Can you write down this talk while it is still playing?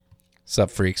Sup,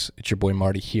 freaks? It's your boy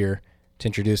Marty here to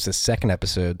introduce the second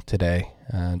episode today.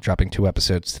 Dropping 2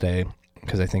 episodes today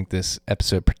because I think this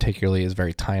episode particularly is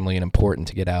very timely and important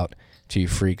to get out to you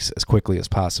freaks as quickly as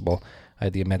possible. I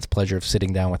had the immense pleasure of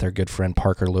sitting down with our good friend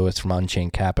Parker Lewis from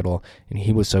Unchained Capital, and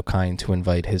he was so kind to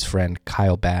invite his friend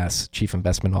Kyle Bass, Chief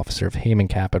Investment Officer of Heyman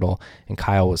Capital, and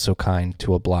Kyle was so kind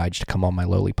to oblige to come on my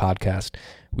lowly podcast.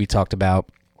 We talked about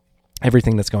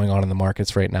everything that's going on in the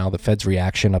markets right now, the Fed's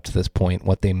reaction up to this point,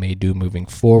 what they may do moving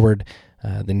forward,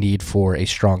 the need for a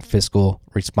strong fiscal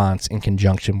response in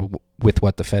conjunction with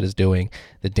what the Fed is doing,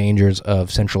 the dangers of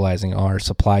centralizing our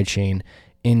supply chain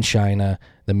in China,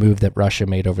 the move that Russia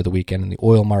made over the weekend in the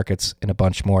oil markets, and a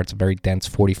bunch more. It's a very dense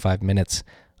 45 minutes.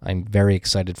 I'm very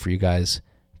excited for you guys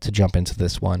to jump into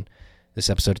this one. This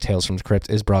episode of Tales from the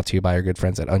Crypt is brought to you by our good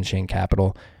friends at Unchained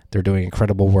Capital. They're doing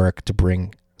incredible work to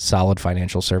bring solid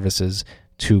financial services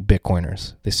to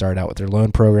Bitcoiners. They started out with their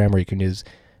loan program where you can use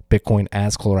Bitcoin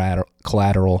as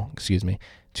collateral,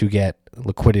 to get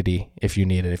liquidity if you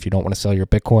need it. If you don't want to sell your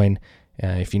Bitcoin,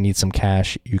 if you need some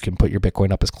cash, you can put your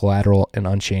Bitcoin up as collateral, and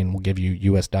Unchained will give you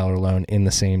US dollar loan in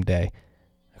the same day.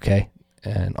 Okay?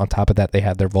 And on top of that, they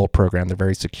have their Vault program. They're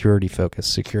very security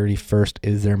focused. Security first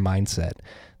is their mindset.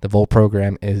 The Vault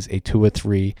program is a 2 of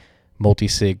 3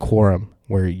 multi-sig quorum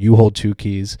where you hold 2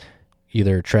 keys,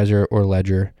 either Trezor or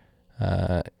Ledger,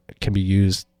 can be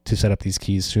used to set up these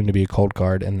keys, soon to be a cold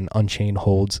card, and then Unchained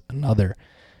holds another.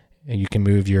 And you can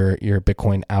move your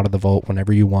Bitcoin out of the vault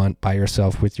whenever you want by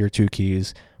yourself with your 2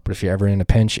 keys. But if you're ever in a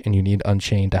pinch and you need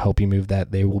Unchained to help you move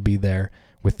that, they will be there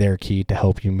with their key to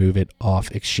help you move it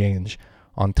off exchange.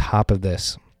 On top of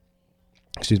this,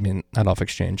 not off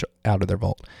exchange, out of their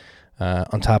vault.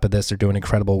 On top of this, they're doing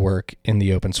incredible work in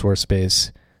the open source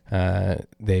space.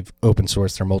 They've open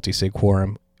sourced their multi-sig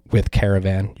quorum with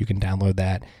Caravan. You can download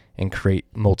that and create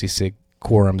multi-sig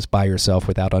quorums by yourself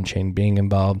without Unchained being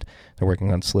involved. They're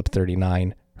working on Slip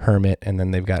 39, Hermit, and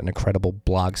then they've got an incredible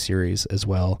blog series as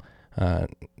well.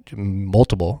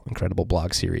 Multiple incredible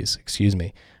blog series,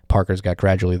 Parker's got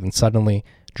Gradually Then Suddenly.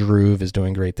 Dhruv is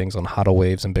doing great things on HODL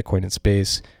waves and Bitcoin in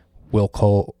space. Will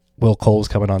Cole's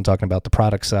coming on talking about the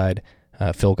product side.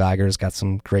 Phil Geiger's got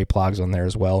some great blogs on there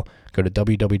as well. Go to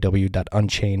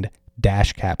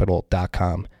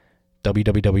www.unchained-capital.com.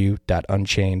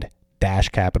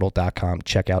 www.unchained-capital.com.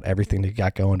 Check out everything they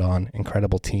got going on.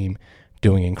 Incredible team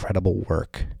doing incredible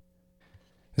work.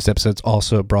 This episode's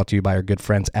also brought to you by our good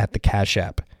friends at the Cash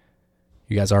App.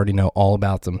 You guys already know all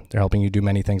about them. They're helping you do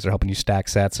many things. They're helping you stack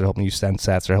sats. They're helping you send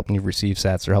sats. They're helping you receive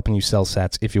sats. They're helping you sell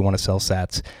sats if you want to sell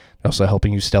sats. They're also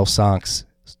helping you sell stonks.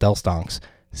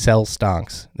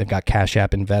 They've got Cash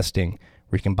App investing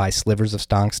where you can buy slivers of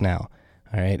stonks now.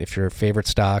 All right. If your favorite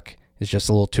stock is just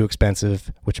a little too expensive,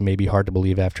 which may be hard to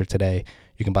believe after today,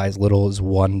 you can buy as little as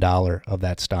 $1 of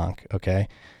that stonk. Okay.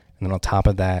 And then on top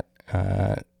of that,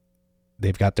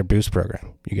 they've got their Boost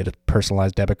program. You get a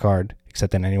personalized debit card,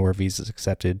 accepted anywhere Visa's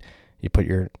accepted. You put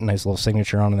your nice little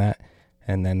signature on that,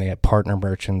 and then they have partner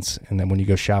merchants. And then when you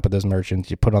go shop at those merchants,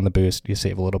 you put on the Boost, you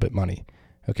save a little bit money.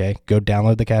 Okay, go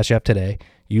download the Cash App today.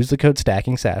 Use the code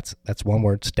STACKINGSATS. That's one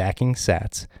word,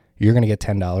 STACKINGSATS. You're going to get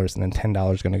 $10, and then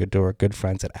 $10 is going to go to our good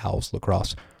friends at Owls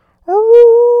Lacrosse.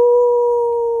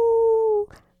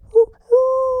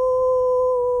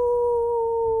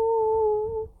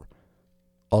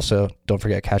 Also, don't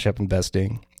forget Cash App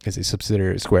Investing is a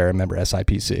subsidiary of Square, a member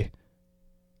SIPC.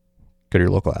 Go to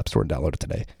your local app store and download it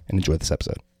today, and enjoy this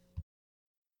episode.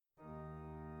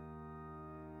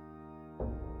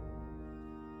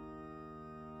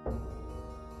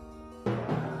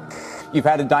 You've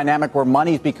had a dynamic where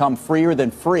money's become freer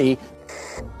than free.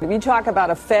 If you talk about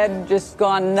a Fed just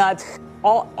gone nuts,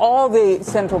 all the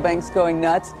central banks going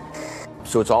nuts.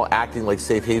 So it's all acting like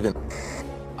safe haven.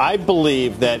 I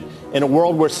believe that in a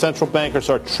world where central bankers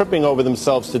are tripping over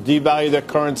themselves to devalue their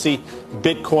currency,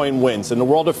 Bitcoin wins. In the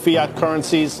world of fiat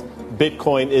currencies,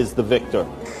 Bitcoin is the victor.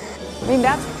 I mean,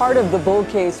 that's part of the bull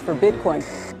case for Bitcoin.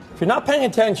 If you're not paying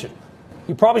attention,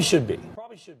 you probably should be.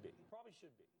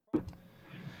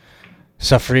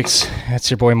 Sup, freaks?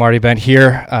 It's your boy Marty Bent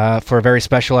here for a very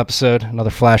special episode, another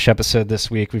flash episode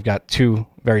this week. We've got 2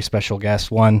 very special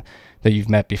guests, one that you've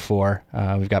met before.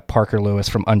 We've got Parker Lewis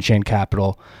from Unchained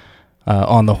Capital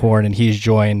on the horn, and he's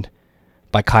joined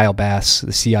by Kyle Bass,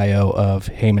 the CIO of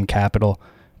Heyman Capital.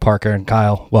 Parker and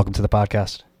Kyle, welcome to the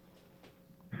podcast.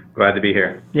 Glad to be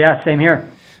here. Yeah, same here.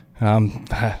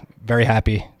 Very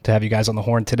happy to have you guys on the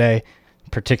horn today,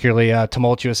 particularly a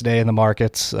tumultuous day in the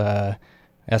markets.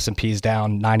 S&P's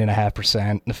down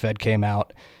 9.5%. The Fed came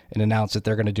out and announced that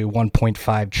they're going to do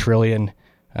 $1.5 trillion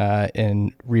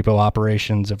in repo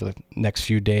operations over the next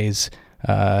few days.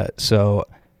 So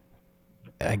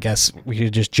I guess we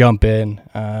could just jump in.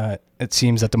 It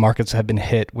seems that the markets have been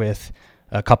hit with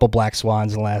a couple black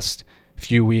swans in the last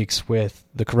few weeks with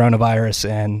the coronavirus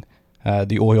and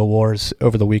the oil wars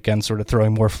over the weekend, sort of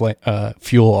throwing more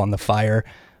fuel on the fire.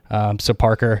 So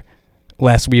Parker,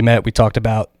 last we met, we talked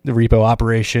about the repo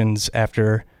operations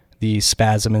after the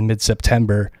spasm in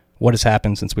mid-September. What has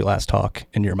happened since we last talked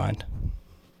in your mind?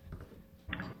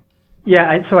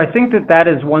 Yeah, so I think that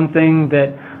is one thing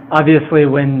that obviously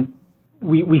when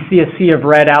we see a sea of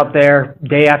red out there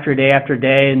day after day after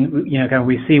day, and kind of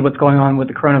we see what's going on with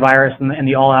the coronavirus and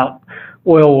the all-out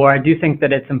oil war, I do think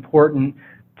that it's important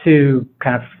to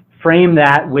kind of frame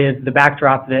that with the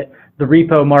backdrop that the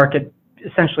repo market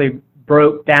essentially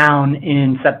broke down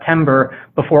in September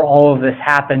before all of this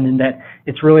happened, and that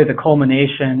it's really the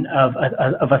culmination of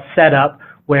a setup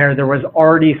where there was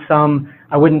already some,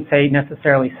 I wouldn't say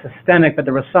necessarily systemic, but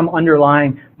there was some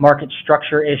underlying market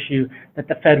structure issue that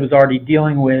the Fed was already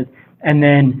dealing with. And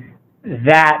then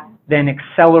that then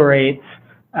accelerates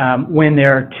when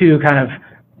there are two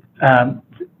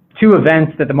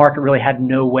events that the market really had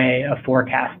no way of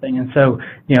forecasting. And so,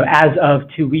 as of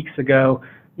 2 weeks ago,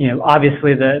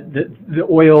 obviously the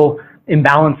oil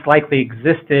imbalance likely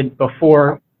existed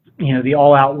before, the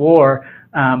all-out war.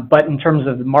 But in terms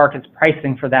of the market's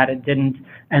pricing for that, it didn't.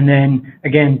 And then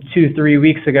again, 2-3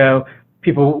 weeks ago,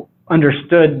 people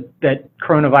understood that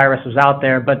coronavirus was out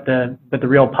there, but the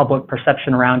real public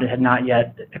perception around it had not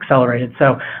yet accelerated.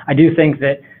 So I do think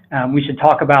that we should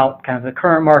talk about kind of the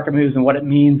current market moves and what it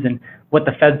means and what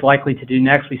the Fed's likely to do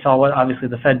next. We saw what obviously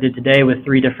the Fed did today with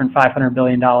 3 different $500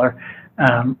 billion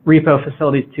repo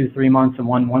facilities, 2 3 months and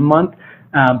 1 month.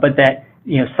 But that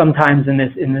sometimes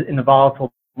in the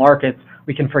volatile markets,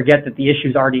 we can forget that the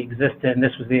issues already existed, and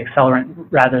this was the accelerant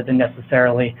rather than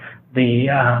necessarily the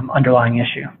underlying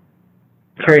issue.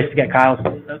 Curious to get Kyle's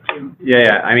view though too.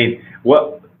 Yeah. I mean,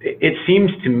 it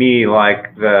seems to me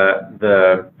like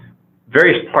the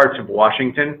various parts of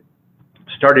Washington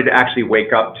started to actually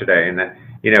wake up today, and that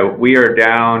we are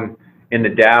down in the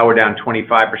Dow, we're down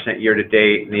 25% year to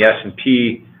date. In the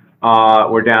S&P,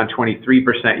 we're down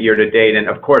 23% year to date, and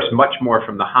of course much more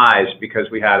from the highs because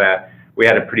we had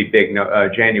a pretty big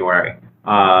January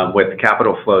with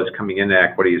capital flows coming into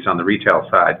equities on the retail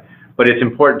side. But it's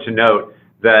important to note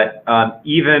that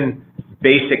even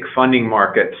basic funding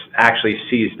markets actually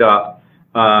seized up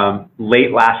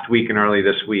late last week and early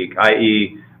this week,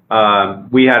 i.e.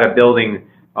 we had a building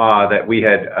that we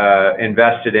had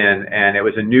invested in, and it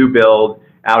was a new build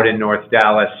out in North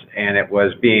Dallas, and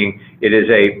it is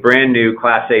a brand new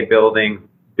Class A building,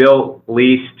 built,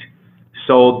 leased,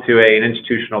 sold to an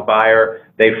institutional buyer.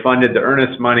 They funded the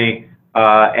earnest money,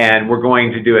 and we're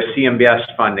going to do a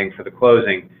CMBS funding for the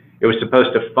closing. It was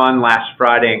supposed to fund last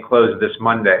Friday and close this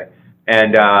Monday,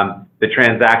 and the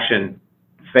transaction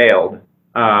failed,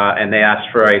 and they asked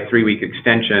for a 3-week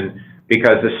extension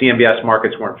because the CMBS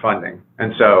markets weren't funding.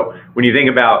 And so when you think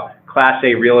about Class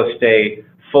A real estate,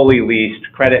 fully leased,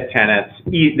 credit tenants,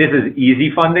 this is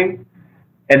easy funding,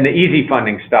 and the easy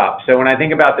funding stopped. So when I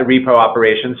think about the repo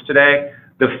operations today,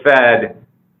 the Fed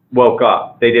woke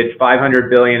up. They did $500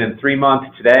 billion in 3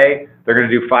 months today. They're going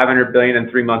to do $500 billion in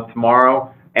 3 months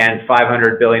tomorrow, and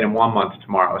 $500 billion in 1 month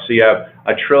tomorrow. So you have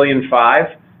 $1.5 trillion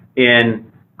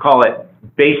in, call it,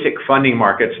 basic funding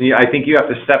markets. And I think you have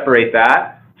to separate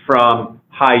that from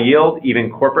high yield, even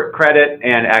corporate credit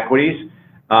and equities.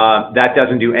 That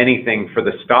doesn't do anything for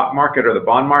the stock market or the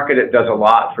bond market. It does a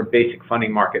lot for basic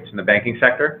funding markets in the banking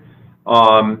sector.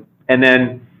 And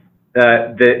then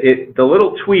the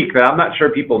little tweak that I'm not sure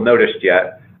people noticed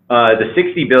yet, the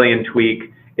 60 billion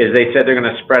tweak is they said they're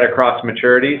going to spread across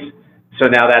maturities. So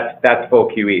now that's full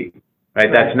QE, right?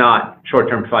 That's not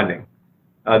short-term funding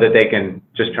that they can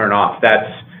just turn off. That's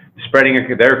spreading.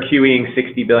 They're QEing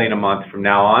 60 billion a month from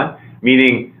now on,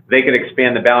 meaning they could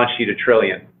expand the balance sheet $1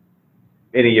 trillion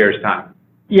in a year's time.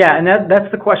 Yeah, and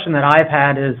that's the question that I've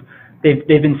had is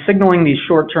they've been signaling these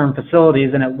short-term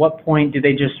facilities, and at what point do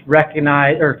they just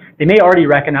recognize, or they may already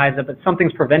recognize it, but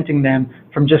something's preventing them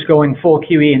from just going full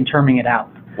QE and terming it out?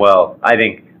 Well, I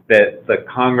think that the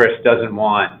Congress doesn't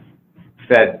want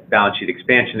Fed balance sheet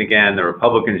expansion again. The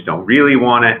Republicans don't really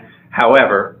want it.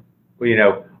 However,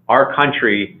 our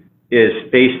country is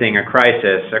facing a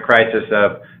crisis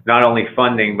of not only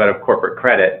funding, but of corporate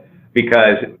credit,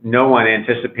 because no one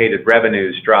anticipated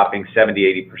revenues dropping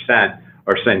 70, 80%,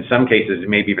 or in some cases,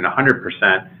 maybe even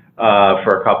 100%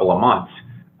 for a couple of months.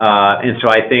 And so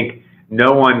I think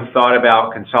no one thought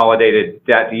about consolidated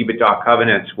debt to EBITDA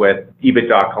covenants with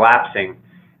EBITDA collapsing.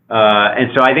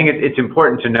 And so I think it's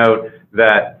important to note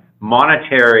that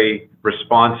monetary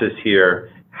responses here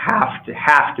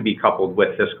have to be coupled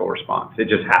with fiscal response. It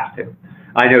just has to.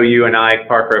 I know you and I,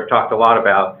 Parker, have talked a lot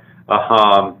about,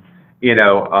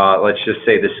 let's just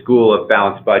say the school of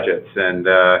balanced budgets, and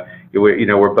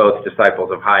we're both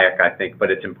disciples of Hayek, I think.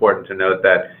 But it's important to note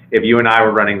that if you and I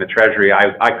were running the Treasury,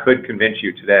 I could convince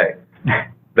you today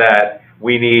that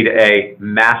we need a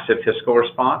massive fiscal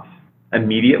response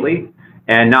immediately,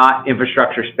 and not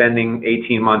infrastructure spending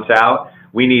 18 months out.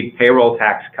 We need payroll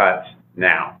tax cuts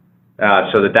now,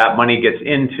 so that money gets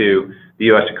into the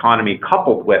U.S. economy,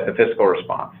 coupled with a fiscal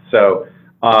response. So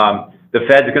the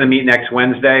Fed's going to meet next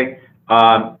Wednesday.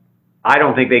 I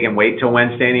don't think they can wait till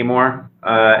Wednesday anymore,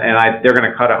 they're going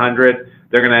to cut 100.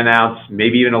 They're going to announce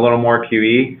maybe even a little more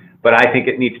QE, but I think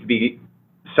it needs to be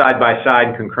side by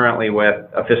side concurrently with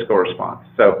a fiscal response.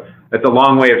 So that's a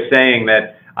long way of saying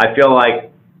that I feel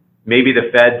like maybe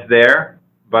the Fed's there,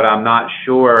 but I'm not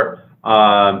sure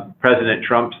President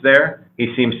Trump's there.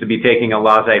 He seems to be taking a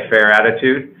laissez-faire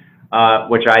attitude,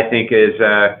 which I think is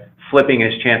flipping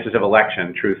his chances of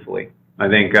election, truthfully. I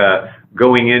think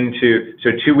going into,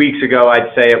 so 2 weeks ago,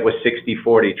 I'd say it was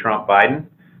 60-40 Trump-Biden,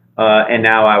 and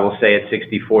now I will say it's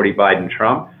 60-40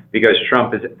 Biden-Trump, because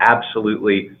Trump has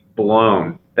absolutely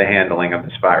blown the handling of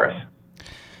this virus.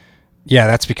 Yeah,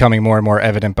 that's becoming more and more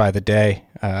evident by the day.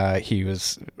 He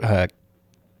was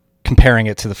comparing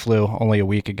it to the flu only a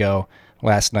week ago.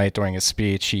 Last night during his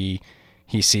speech, he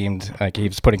seemed like he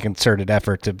was putting concerted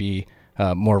effort to be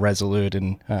more resolute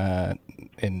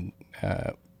and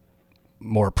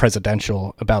more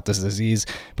presidential about this disease.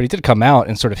 But he did come out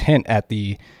and sort of hint at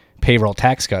the payroll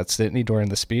tax cuts, didn't he, during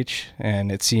the speech?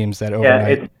 And it seems that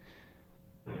overnight...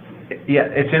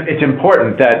 It's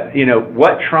important that,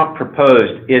 what Trump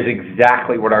proposed is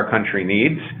exactly what our country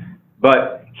needs,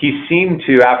 but he seemed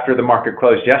to, after the market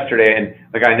closed yesterday, and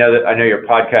like I know your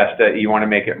podcast that you want to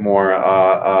make it more,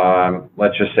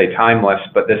 let's just say timeless,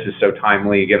 but this is so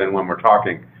timely given when we're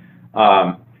talking.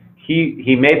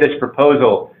 He made this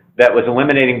proposal that was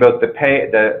eliminating both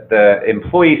the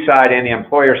employee side and the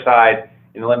employer side,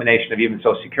 in elimination of even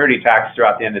Social Security tax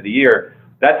throughout the end of the year.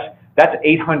 That's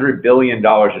 $800 billion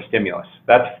of stimulus.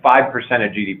 That's 5%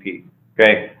 of GDP,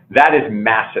 okay? That is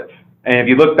massive. And if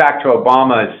you look back to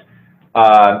Obama's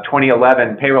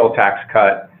 2011 payroll tax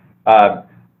cut,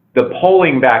 the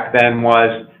polling back then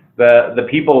was the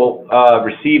people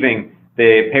receiving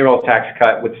the payroll tax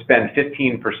cut would spend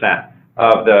 15%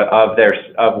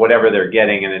 of whatever they're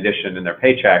getting in addition in their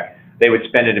paycheck. They would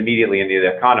spend it immediately into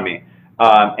the economy.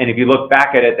 And if you look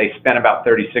back at it, they spent about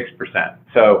 36%.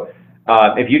 So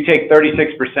if you take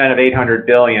 36% of $800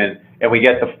 billion and we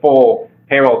get the full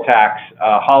payroll tax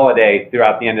holiday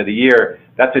throughout the end of the year,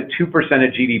 that's a 2%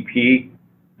 of GDP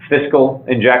fiscal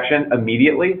injection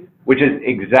immediately, which is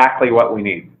exactly what we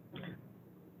need.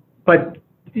 But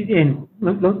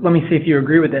let me see if you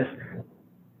agree with this.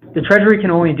 The Treasury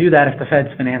can only do that if the Fed's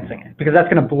financing it, because that's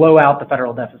going to blow out the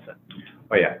federal deficit.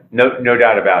 Oh yeah, no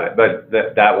doubt about it. But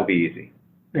that will be easy.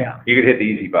 Yeah, you could hit the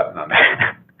easy button on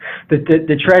that.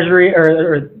 The Treasury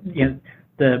or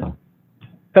the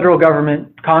federal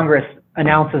government, Congress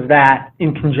announces that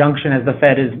in conjunction as the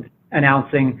Fed is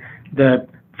announcing the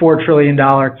 $4 trillion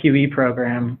QE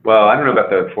program. Well, I don't know about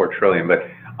the $4 trillion, but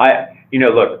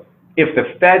look, if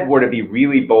the Fed were to be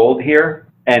really bold here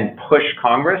and push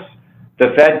Congress,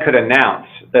 the Fed could announce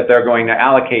that they're going to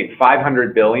allocate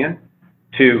 $500 billion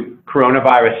to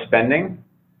coronavirus spending,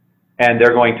 and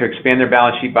they're going to expand their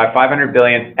balance sheet by $500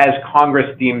 billion as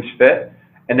Congress deems fit,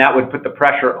 and that would put the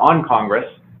pressure on Congress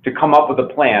to come up with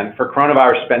a plan for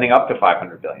coronavirus spending up to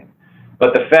 $500 billion.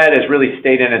 But the Fed has really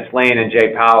stayed in its lane, and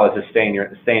Jay Powell is a stay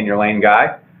in your lane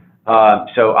guy.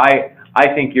 So I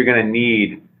think you're going to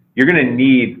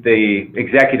need the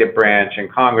executive branch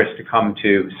and Congress to come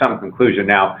to some conclusion.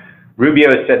 Now, Rubio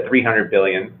has said $300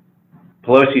 billion.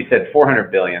 Pelosi said $400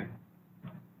 billion.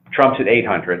 Trump's at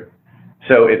 $800.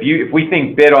 So if we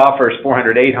think bid offers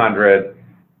 400, 800,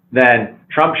 then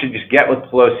Trump should just get with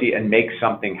Pelosi and make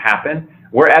something happen.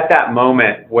 We're at that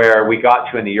moment where we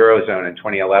got to in the Eurozone in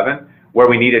 2011, where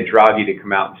we needed Draghi to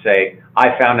come out and say,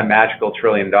 I found a magical $1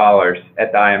 trillion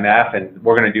at the IMF, and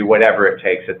we're going to do whatever it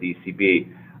takes at the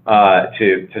ECB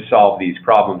to solve these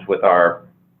problems with our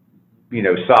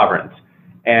sovereigns.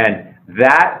 And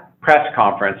that press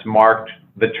conference marked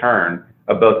the turn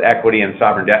of both equity and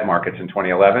sovereign debt markets in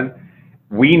 2011.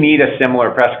 We need a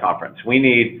similar press conference. We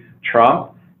need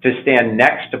Trump to stand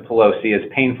next to Pelosi, as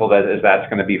painful as that's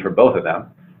going to be for both of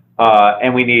them.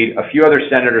 And we need a few other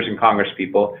senators and Congress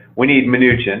people. We need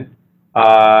Mnuchin,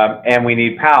 and we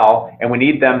need Powell, and we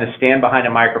need them to stand behind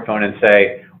a microphone and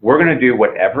say, we're going to do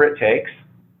whatever it takes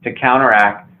to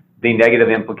counteract the negative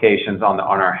implications on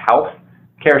our health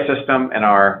care system and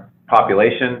our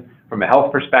population from a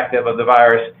health perspective of the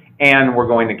virus, and we're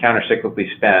going to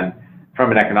countercyclically spend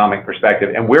from an economic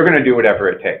perspective, and we're going to do whatever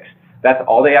it takes. That's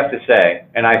all they have to say,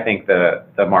 and I think the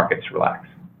markets relax.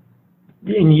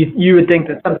 And you would think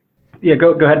that yeah,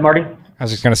 go ahead, Marty. I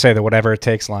was just going to say the whatever it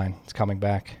takes line is coming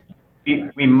back.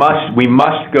 We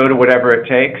must go to whatever it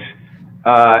takes,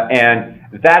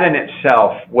 and that in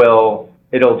itself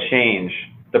it'll change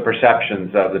the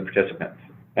perceptions of the participants.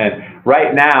 And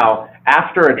right now,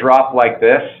 after a drop like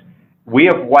this, we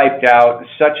have wiped out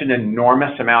such an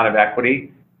enormous amount of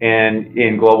equity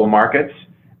in global markets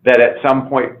that at some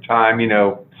point in time,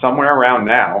 somewhere around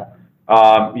now,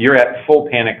 you're at full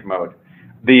panic mode.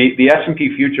 The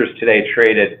S&P futures today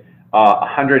traded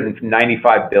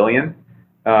 195 billion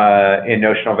in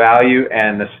notional value,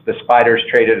 and the spiders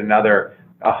traded another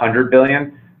 100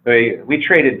 billion. We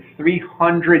traded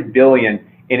 300 billion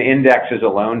in indexes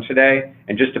alone today,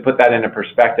 and just to put that into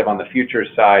perspective on the futures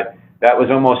side, that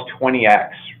was almost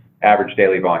 20x average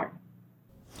daily volume.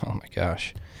 Oh my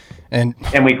gosh. And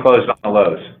we closed on the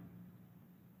lows.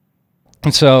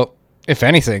 And so, if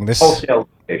anything, this wholesale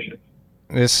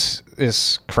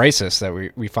this crisis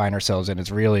that we find ourselves in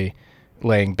is really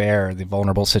laying bare the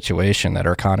vulnerable situation that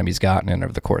our economy's gotten in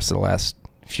over the course of the last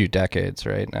few decades,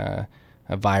 right? A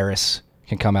virus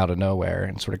can come out of nowhere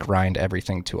and sort of grind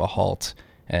everything to a halt.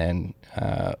 And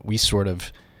we sort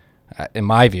of, in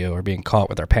my view, are being caught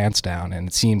with our pants down. And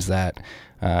it seems that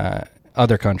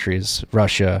other countries,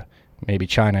 Russia, maybe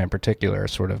China in particular, are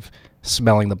sort of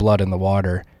smelling the blood in the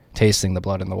water, tasting the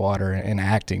blood in the water, and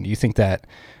acting. Do you think that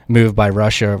move by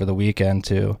Russia over the weekend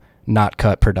to not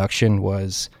cut production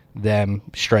was them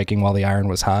striking while the iron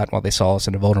was hot, while they saw us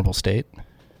in a vulnerable state?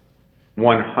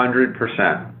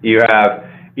 100%. You have,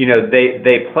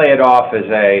 they play it off as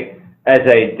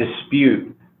a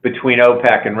dispute between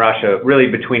OPEC and Russia, really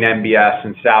between MBS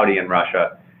and Saudi and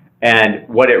Russia. And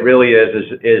what it really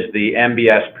is the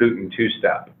MBS Putin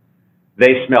two-step.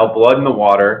 They smell blood in the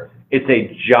water. It's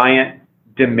a giant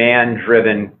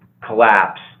demand-driven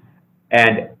collapse.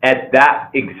 And at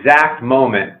that exact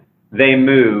moment, they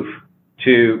move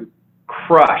to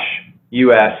crush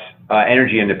U.S.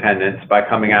 Energy independence by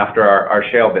coming after our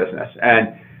shale business.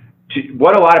 And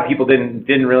what a lot of people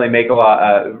didn't really make a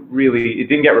lot, it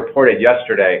didn't get reported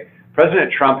yesterday.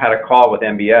 President Trump had a call with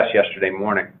MBS yesterday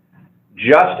morning.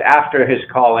 Just after his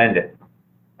call ended,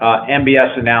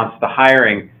 MBS announced the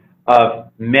hiring of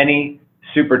many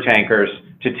super tankers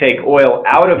to take oil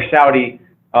out of Saudi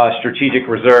strategic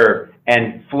reserve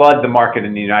and flood the market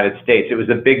in the United States. It was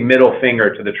a big middle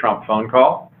finger to the Trump phone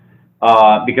call,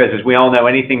 because as we all know,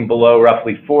 anything below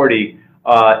roughly 40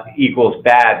 equals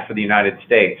bad for the United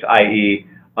States, i.e.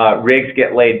 rigs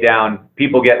get laid down,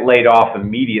 people get laid off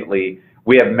immediately.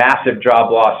 We have massive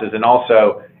job losses, and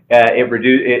also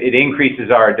it increases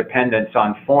our dependence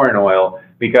on foreign oil,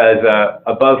 because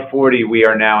above 40 we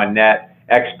are now a net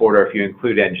exporter if you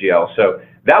include NGL. So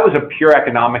that was a pure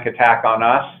economic attack on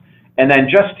us. And then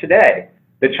just today,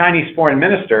 the Chinese foreign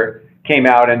minister came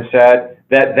out and said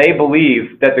that they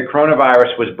believe that the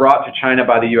coronavirus was brought to China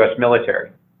by the U.S.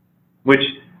 military, which,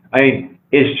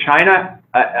 is China,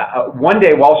 one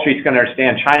day Wall Street's going to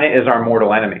understand China is our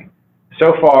mortal enemy.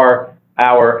 So far,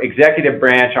 our executive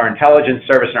branch, our intelligence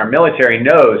service, and our military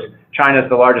knows China is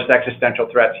the largest existential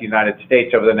threat to the United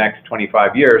States over the next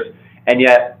 25 years. And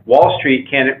yet Wall Street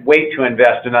can't wait to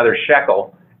invest another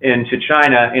shekel into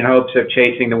China in hopes of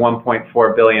chasing the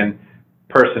 1.4 billion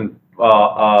person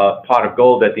pot of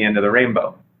gold at the end of the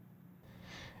rainbow.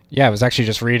 Yeah, I was actually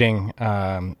just reading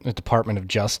the Department of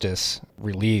Justice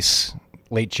release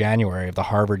late January of the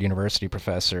Harvard University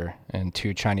professor and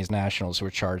 2 Chinese nationals who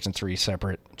were charged in 3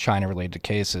 separate China-related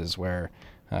cases where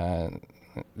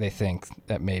they think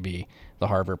that maybe the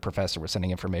Harvard professor was sending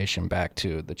information back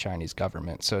to the Chinese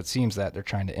government. So it seems that they're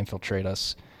trying to infiltrate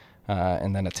us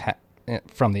and then attack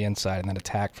from the inside and then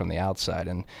attack from the outside.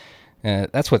 And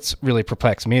that's what's really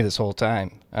perplexed me this whole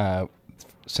time.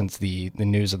 Since the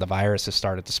news of the virus has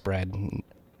started to spread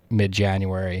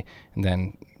mid-January and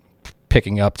then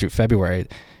picking up through February,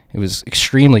 it was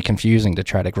extremely confusing to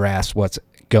try to grasp what's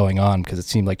going on, because it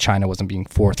seemed like China wasn't being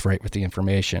forthright with the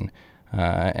information.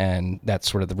 And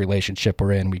that's sort of the relationship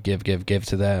we're in. We give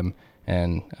to them,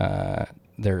 and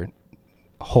they're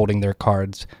holding their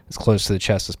cards as close to the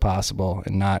chest as possible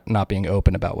and not being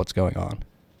open about what's going on.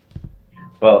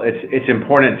 Well, it's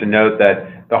important to note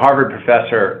that the Harvard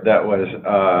professor that was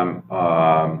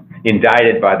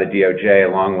indicted by the DOJ,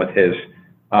 along with his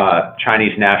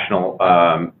Chinese national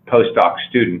postdoc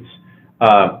students,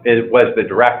 was the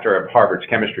director of Harvard's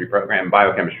chemistry program,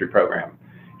 biochemistry program.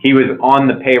 He was on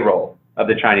the payroll of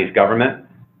the Chinese government,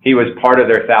 He was part of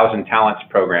their Thousand Talents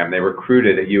program. They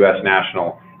recruited a U.S.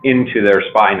 national into their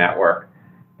spy network,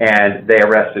 and they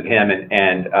arrested him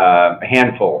and a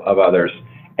handful of others.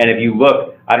 And if you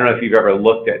look, I don't know if you've ever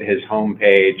looked at his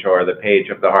homepage or the page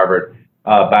of the Harvard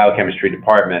biochemistry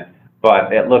department,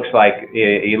 but it looks like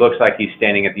he looks like he's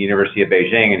standing at the University of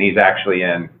Beijing, and he's actually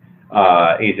in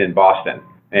Boston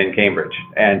and Cambridge.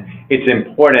 And it's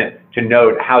important to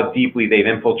note how deeply they've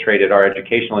infiltrated our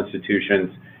educational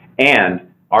institutions and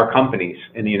our companies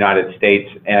in the United States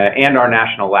and our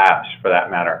national labs, for that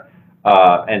matter.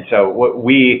 And so what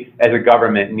we as a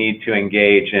government need to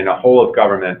engage in a whole of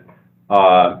government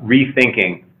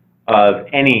rethinking of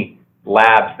any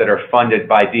labs that are funded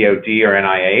by DOD or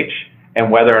NIH, and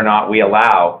whether or not we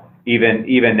allow even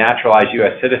naturalized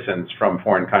U.S. citizens from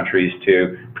foreign countries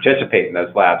to participate in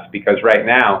those labs, because right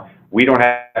now we don't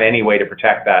have any way to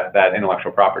protect that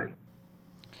intellectual property.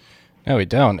 No, we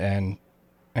don't. And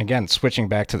again, switching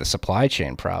back to the supply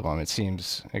chain problem, it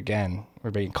seems, again,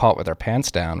 we're being caught with our pants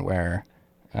down, where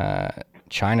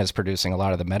China's producing a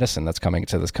lot of the medicine that's coming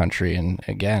to this country. And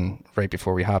again, right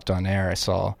before we hopped on air, I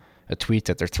saw a tweet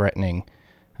that they're threatening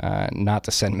not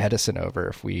to send medicine over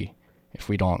if we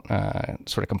don't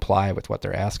sort of comply with what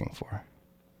they're asking for.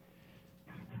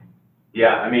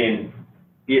 Yeah, I mean,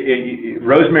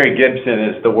 Rosemary Gibson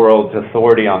is the world's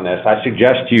authority on this. I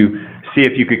suggest you see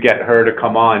if you could get her to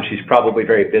come on. She's probably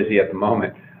very busy at the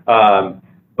moment.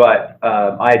 But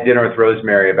I had dinner with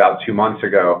Rosemary about 2 months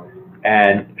ago,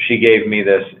 and she gave me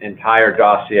this entire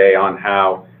dossier on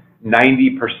how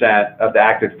 90% of the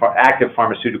active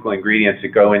pharmaceutical ingredients that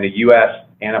go into U.S.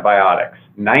 antibiotics,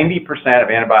 90% of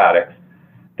antibiotics,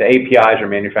 the APIs are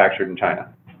manufactured in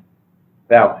China.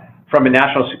 Now, from a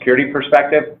national security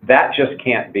perspective, that just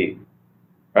can't be,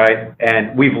 right?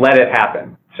 And we've let it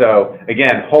happen. So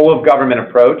again, whole of government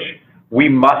approach, we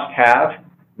must have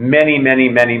many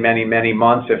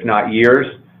months, if not years,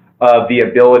 of the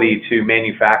ability to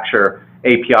manufacture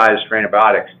APIs for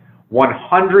antibiotics.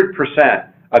 100%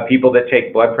 of people that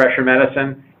take blood pressure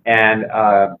medicine and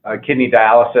kidney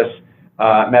dialysis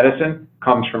medicine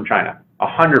comes from China,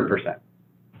 100%.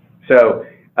 So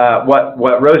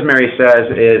what Rosemary says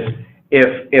is,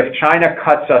 if China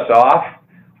cuts us off,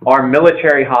 our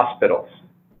military hospitals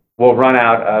will run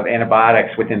out of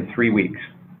antibiotics within 3 weeks.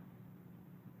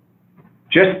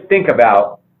 Just think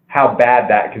about how bad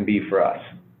that can be for us.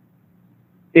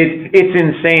 It's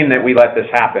insane that we let this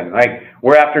happen. Like,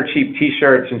 we're after cheap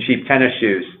T-shirts and cheap tennis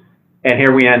shoes, and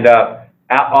here we end up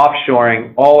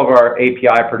offshoring all of our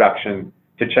API production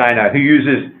to China, who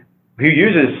uses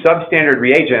substandard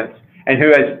reagents and who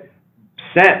has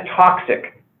sent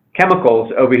toxic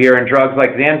chemicals over here in drugs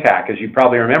like Zantac. As you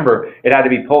probably remember, it had to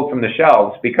be pulled from the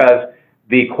shelves because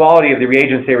the quality of the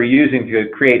reagents they were using to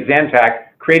create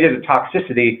Zantac created a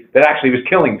toxicity that actually was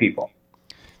killing people.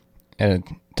 And it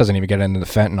doesn't even get into the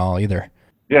fentanyl either.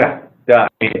 Yeah, I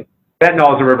mean,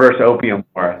 fentanyl is a reverse opium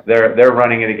war. They're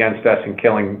running it against us and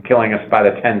killing us by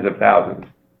the tens of thousands.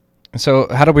 So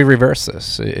how do we reverse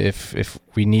this? If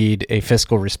we need a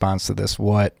fiscal response to this,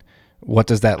 what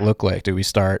does that look like? Do we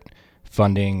start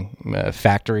funding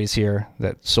factories here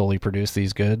that solely produce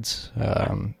these goods?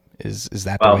 Is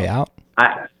that the way out?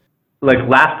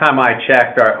 Last time I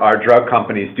checked, our drug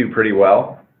companies do pretty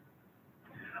well.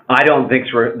 I don't think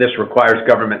this requires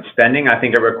government spending. I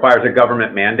think it requires a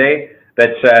government mandate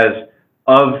that says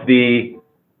of the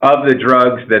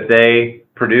drugs that they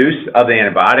produce, of the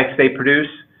antibiotics they produce,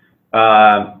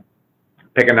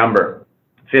 pick a number.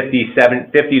 50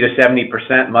 to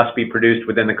 70% must be produced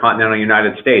within the continental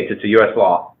United States. It's a U.S.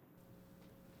 law.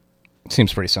 It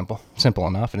seems pretty simple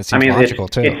enough, and it seems logical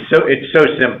too. It's so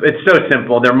simple. It's so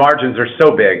simple. Their margins are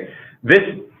so big. This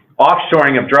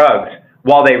offshoring of drugs,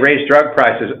 while they raise drug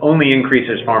prices, only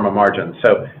increases pharma margins.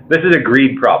 So this is a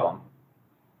greed problem.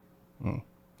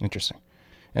 Interesting.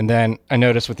 And then I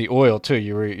noticed with the oil too,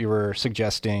 you were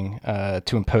suggesting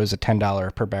to impose a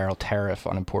 $10 per barrel tariff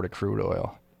on imported crude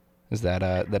oil. Is that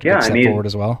a big step forward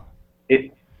as well?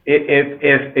 If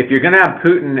you're going to have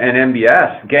Putin and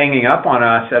MBS ganging up on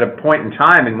us at a point in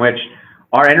time in which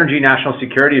our energy national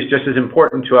security is just as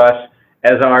important to us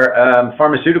as our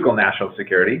pharmaceutical national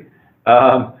security,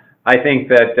 I think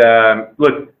that,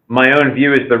 look, my own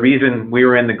view is the reason we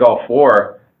were in the Gulf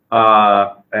War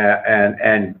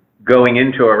and going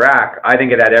into Iraq, I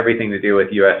think it had everything to do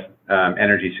with U.S.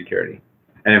 Energy security.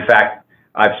 And in fact,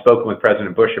 I've spoken with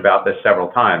President Bush about this several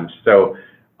times. So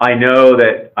I know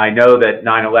that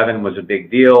 9/11 was a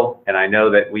big deal, and I know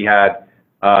that we had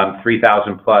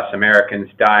 3,000 plus Americans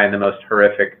die in the most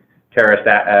horrific terrorist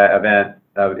event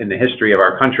in the history of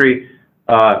our country.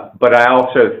 But I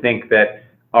also think that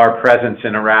our presence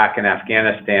in Iraq and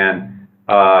Afghanistan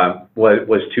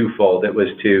was twofold. It was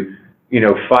to,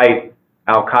 fight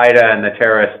Al-Qaeda and the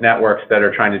terrorist networks that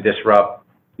are trying to disrupt,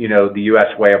 the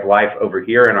U.S. way of life over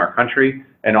here in our country,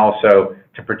 and also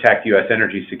to protect U.S.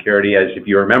 energy security. As if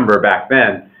you remember back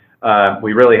then,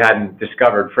 we really hadn't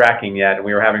discovered fracking yet, and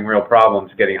we were having real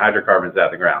problems getting hydrocarbons out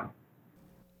of the ground.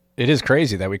 It is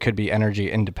crazy that we could be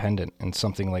energy independent, and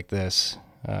something like this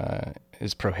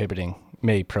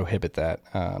may prohibit that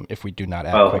if we do not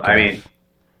act quick enough.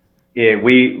 Yeah,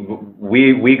 we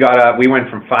went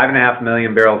from 5.5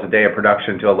 million barrels a day of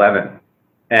production to 11,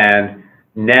 and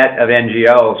net of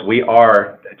NGLs, we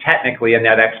are technically a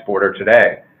net exporter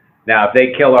today. Now, if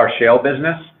they kill our shale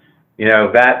business,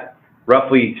 that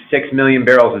roughly 6 million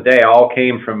barrels a day all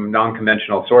came from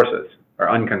non-conventional sources or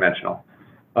unconventional.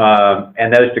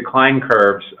 And those decline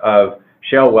curves of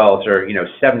shale wells are,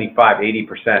 75,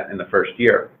 80% in the first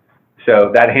year.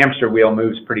 So that hamster wheel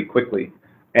moves pretty quickly.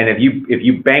 And if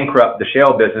you bankrupt the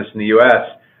shale business in the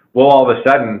U.S., we'll all of a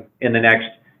sudden, in the next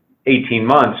 18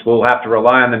 months, we'll have to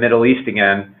rely on the Middle East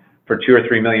again for 2 or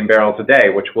 3 million barrels a day,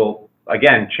 which will,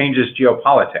 again, changes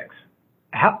geopolitics.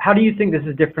 How do you think this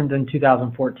is different than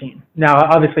 2014? Now,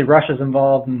 obviously, Russia's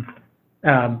involved,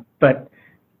 but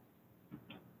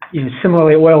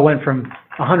similarly, oil went from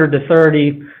 100 to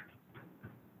 30.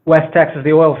 West Texas,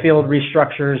 the oil field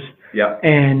restructures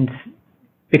and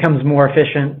becomes more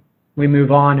efficient. We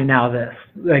move on, and now this.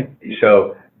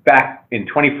 So back in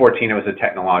 2014, it was a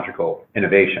technological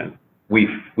innovation. We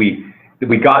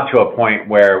got to a point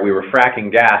where we were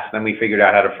fracking gas, then we figured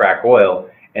out how to frack oil,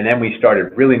 and then we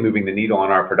started really moving the needle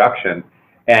on our production.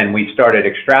 And we started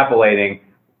extrapolating,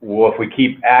 well, if we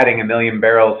keep adding 1 million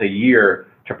barrels a year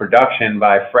to production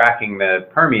by fracking the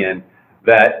Permian,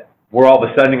 that we're all of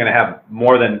a sudden going to have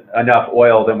more than enough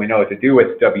oil than we know what to do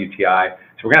with WTI.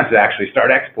 So we're going to have to actually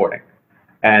start exporting.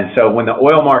 And so when the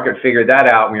oil market figured that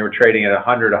out, and we were trading at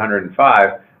 100,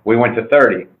 105, we went to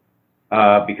 30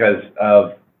 because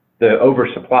of the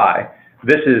oversupply.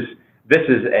 This is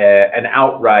an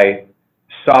outright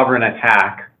sovereign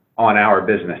attack on our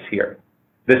business here.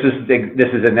 This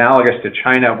is analogous to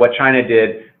China. What China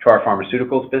did to our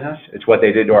pharmaceuticals business, it's what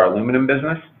they did to our aluminum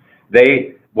business.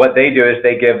 What they do is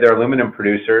they give their aluminum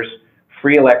producers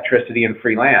free electricity and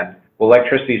free land. Well,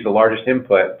 electricity is the largest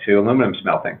input to aluminum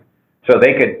smelting. So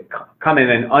they could come in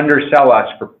and undersell us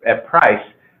at price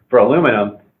for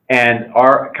aluminum, and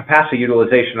our capacity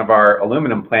utilization of our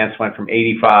aluminum plants went from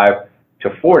 85 to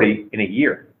 40 in a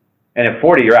year. And at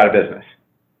 40, you're out of business.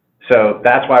 So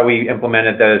that's why we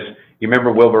implemented those. You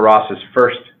remember Wilbur Ross's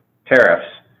first tariffs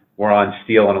were on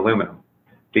steel and aluminum,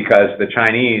 because the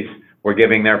Chinese were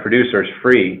giving their producers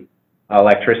free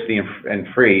electricity and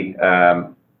free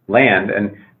land,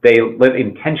 and they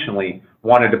intentionally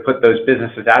wanted to put those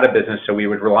businesses out of business so we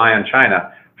would rely on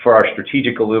China for our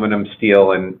strategic aluminum,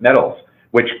 steel, and metals,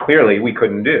 which clearly we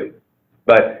couldn't do.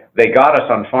 But they got us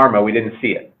on pharma, we didn't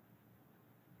see it.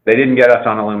 They didn't get us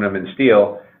on aluminum and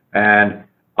steel, and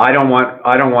I don't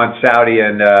want Saudi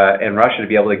and Russia to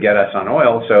be able to get us on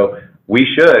oil, so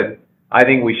I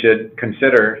think we should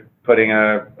consider putting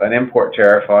an import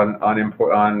tariff on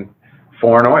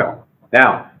foreign oil.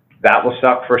 Now, that will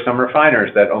suck for some refiners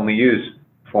that only use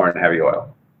foreign heavy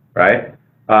oil, right?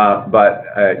 But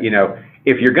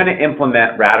if you're going to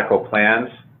implement radical plans,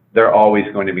 there are always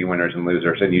going to be winners and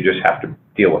losers, and you just have to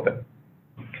deal with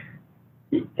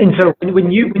it. And so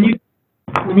when you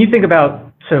think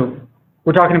about, so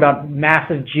we're talking about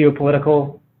massive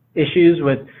geopolitical issues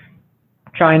with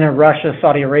China, Russia,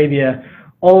 Saudi Arabia.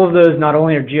 All of those not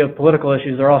only are geopolitical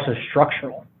issues, they're also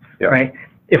structural, right?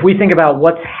 If we think about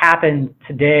what's happened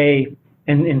today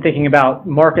and thinking about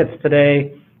markets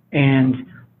today and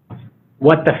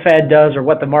what the Fed does or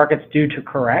what the markets do to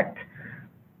correct,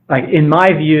 like in my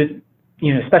view,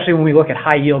 especially when we look at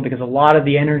high yield, because a lot of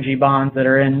the energy bonds that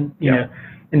are in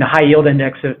the high yield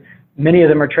index, many of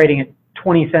them are trading at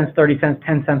 20 cents, 30 cents,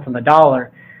 10 cents on the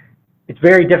dollar. It's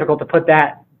very difficult to put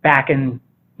that back in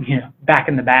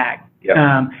the bag.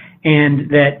 And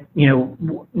that,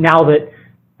 now that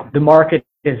the market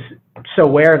is so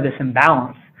aware of this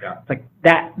imbalance, it's like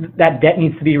that debt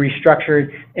needs to be restructured.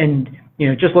 And,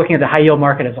 just looking at the high yield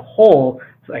market as a whole,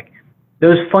 it's like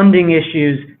those funding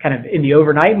issues kind of in the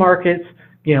overnight markets,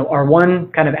 are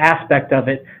one kind of aspect of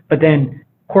it, but then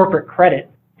corporate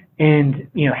credit and,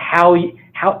 how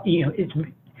it's,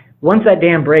 once that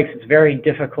dam breaks, it's very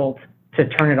difficult to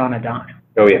turn it on a dime.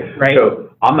 Oh yeah. Right.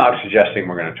 So I'm not suggesting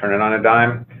we're going to turn it on a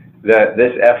dime.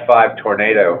 This F5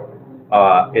 tornado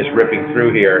is ripping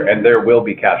through here, and there will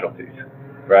be casualties,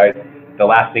 right? The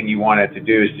last thing you want it to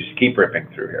do is just keep ripping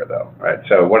through here, though, right?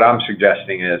 So what I'm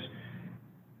suggesting is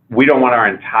we don't want our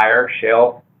entire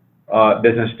shale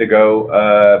business to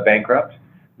go bankrupt.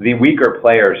 The weaker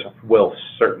players will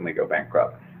certainly go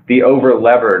bankrupt. The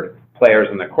over-levered players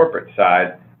on the corporate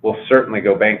side will certainly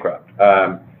go bankrupt.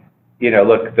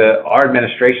 Look, our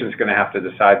administration is going to have to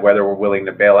decide whether we're willing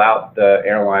to bail out the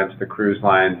airlines, the cruise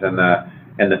lines, and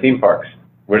the theme parks.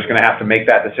 We're just going to have to make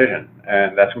that decision,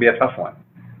 and that's going to be a tough one.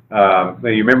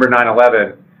 You remember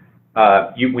 9/11?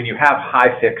 When you have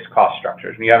high fixed cost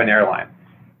structures, when you have an airline,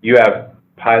 you have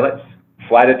pilots,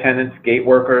 flight attendants, gate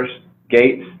workers,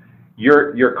 gates.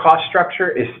 Your cost structure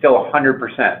is still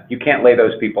 100%. You can't lay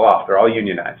those people off. They're all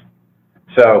unionized.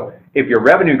 So if your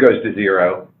revenue goes to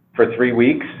zero for 3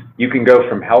 weeks, you can go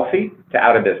from healthy to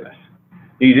out of business.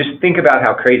 You just think about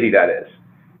how crazy that is.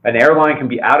 An airline can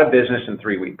be out of business in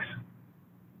 3 weeks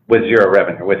with zero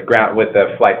revenue, with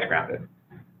the flights grounded.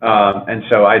 And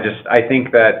so I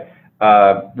think that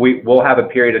we'll have a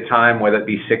period of time, whether it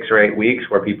be 6 or 8 weeks,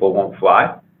 where people won't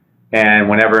fly. And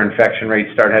whenever infection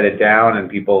rates start headed down and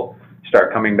people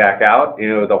start coming back out,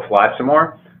 they'll fly some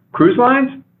more. Cruise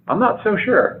lines, I'm not so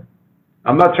sure.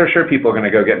 I'm not so sure people are going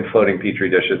to go get in floating Petri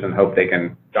dishes and hope they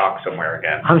can dock somewhere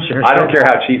again. I'm sure. I don't care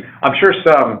how cheap. I'm sure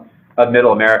some of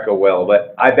Middle America will,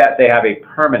 but I bet they have a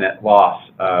permanent loss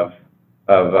of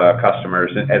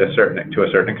customers to a certain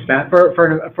extent.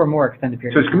 For a more extended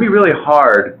period. So it's going to be really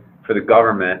hard for the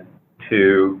government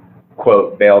to,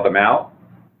 quote, bail them out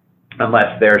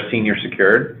unless they're senior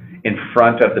secured in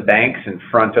front of the banks, in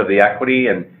front of the equity,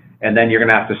 and then you're going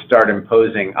to have to start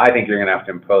imposing, I think you're going to have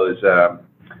to impose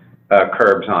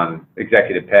curbs on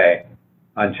executive pay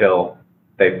until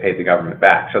they've paid the government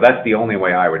back. So that's the only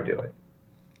way I would do it.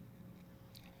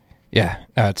 Yeah,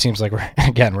 it seems like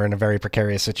we're in a very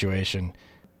precarious situation.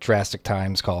 Drastic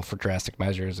times call for drastic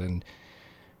measures, and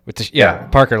with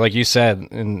Parker, like you said,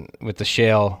 and with the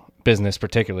shale business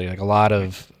particularly, like a lot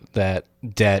of that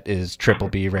debt is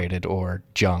BBB rated or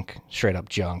junk, straight up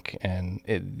junk, and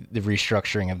the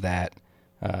restructuring of that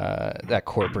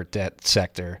corporate debt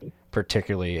sector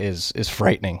particularly is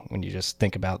frightening when you just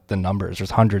think about the numbers.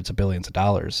 There's hundreds of billions of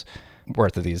dollars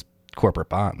worth of these corporate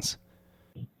bonds.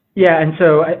 Yeah, and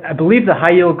so I believe the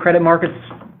high yield credit markets,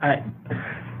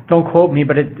 don't quote me,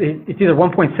 but it's either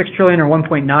 1.6 trillion or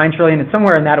 1.9 trillion. It's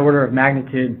somewhere in that order of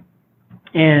magnitude.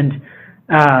 And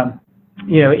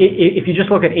if you just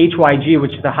look at HYG,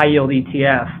 which is the high yield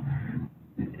ETF,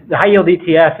 the high yield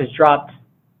ETF has dropped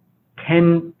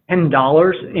 $10,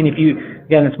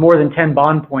 and it's more than 10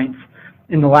 bond points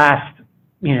in the last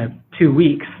 2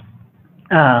 weeks.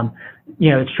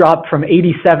 It's dropped from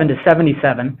 87 to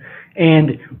 77.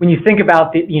 And when you think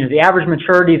about the average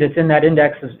maturity that's in that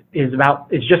index is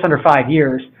just under 5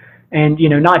 years, and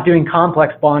not doing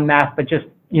complex bond math, but just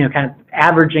kind of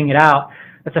averaging it out,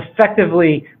 that's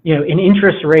effectively an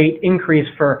interest rate increase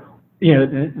for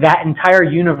that entire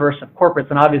universe of corporates,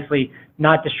 and obviously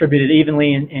not distributed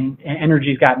evenly, and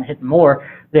energy's gotten hit more.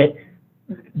 That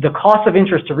the cost of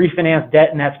interest to refinance debt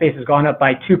in that space has gone up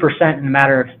by 2% in a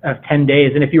matter of 10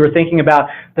 days. And if you were thinking about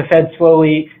the Fed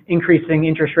slowly increasing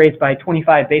interest rates by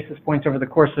 25 basis points over the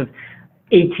course of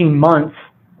 18 months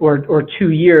or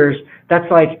 2 years,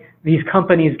 that's like these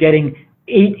companies getting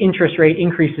 8 interest rate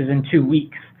increases in 2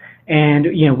 weeks. And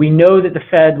we know that the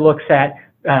Fed looks at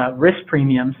risk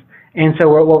premiums. And so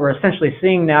what we're essentially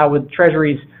seeing now with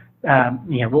treasuries,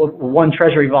 one,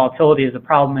 treasury volatility is a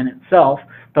problem in itself,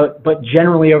 but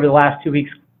generally over the last 2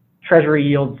 weeks, treasury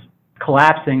yields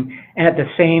collapsing, and at the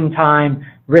same time,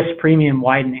 risk premium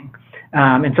widening.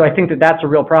 And so I think that that's a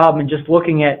real problem. And just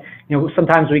looking at,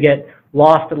 sometimes we get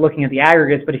lost at looking at the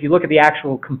aggregates, but if you look at the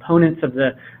actual components of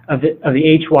the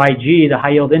HYG, the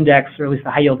high yield index, or at least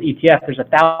the high yield ETF, there's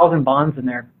 1,000 bonds in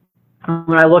there.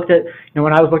 When I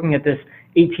was looking at this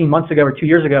 18 months ago or 2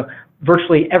 years ago,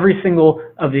 virtually every single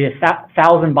of the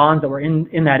 1,000 bonds that were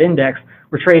in that index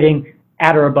were trading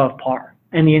at or above par.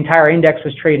 And the entire index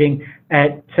was trading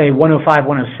at, say, 105,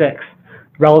 106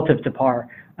 relative to par.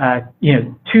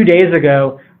 2 days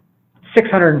ago,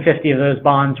 650 of those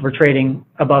bonds were trading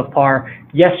above par.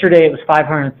 Yesterday it was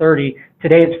 530.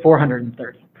 Today it's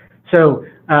 430. So,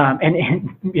 Kyle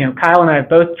and I have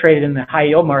both traded in the high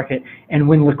yield market, and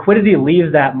when liquidity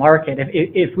leaves that market,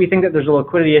 if we think that there's a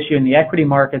liquidity issue in the equity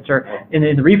markets or in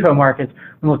the repo markets,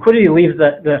 when liquidity leaves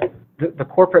the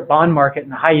corporate bond market in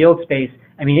the high yield space,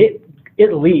 I mean,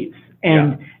 it leaves.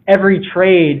 And every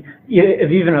trade,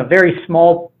 of even a very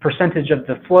small percentage of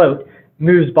the float,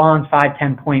 moves bonds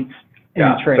 5-10 points in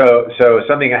the trade. So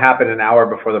something happened an hour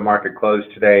before the market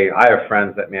closed today. I have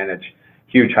friends that manage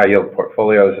huge high yield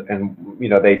portfolios, and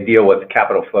they deal with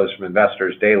capital flows from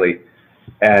investors daily.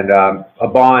 And a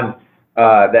bond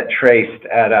that traced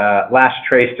at last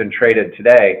traced and traded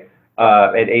today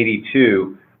at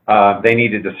 82. They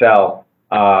needed to sell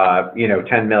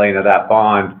 10 million of that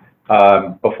bond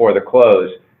before the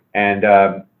close, and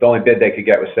the only bid they could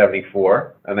get was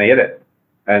 74, and they hit it.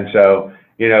 And so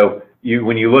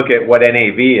when you look at what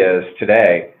NAV is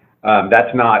today,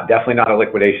 that's definitely not a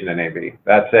liquidation NAV.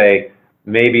 That's a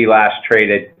maybe last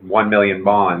traded 1 million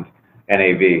bond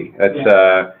NAV.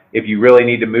 That's if you really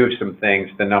need to move some things,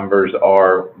 the numbers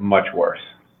are much worse.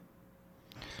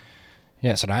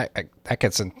 Yeah, so that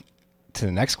gets into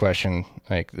the next question.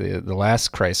 Like the last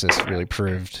crisis really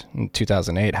proved in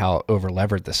 2008 how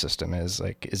over-levered the system is.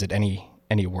 Like, is it any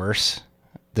worse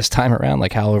this time around?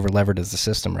 Like, how over-levered is the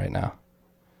system right now?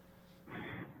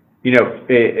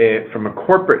 From a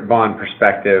corporate bond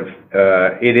perspective,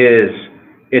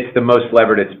 it's the most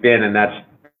levered it's been, and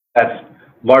that's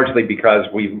largely because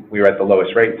we were at the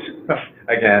lowest rates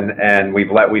again, and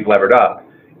we've levered up.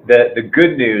 The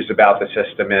good news about the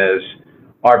system is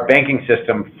our banking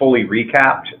system fully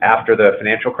recapped after the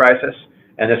financial crisis,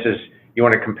 and this is, you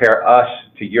want to compare us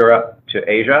to Europe, to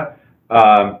Asia.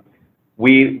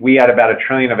 We had about $1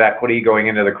 trillion of equity going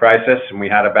into the crisis, and we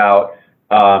had about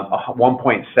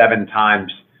 1.7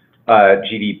 times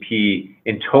GDP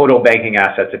in total banking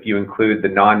assets if you include the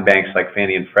non-banks like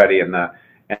Fannie and Freddie and the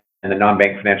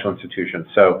non-bank financial institutions.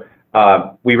 So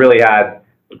we really had,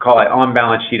 call it on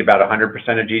balance sheet, about 100%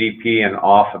 of GDP and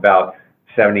off about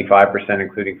 75%,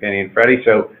 including Fannie and Freddie.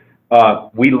 So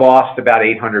we lost about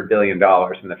 $800 billion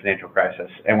in the financial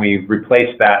crisis, and we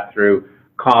replaced that through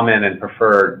common and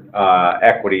preferred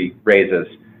equity raises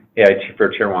for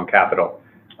Tier 1 capital.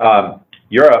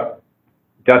 Europe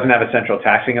doesn't have a central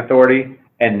taxing authority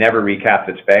and never recapped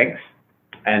its banks.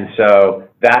 And so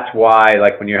that's why,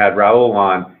 like when you had Raul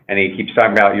on and he keeps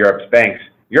talking about Europe's banks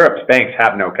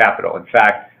have no capital. In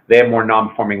fact, they have more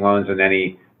non-performing loans than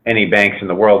any banks in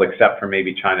the world except for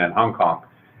maybe China and Hong Kong.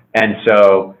 And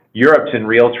so Europe's in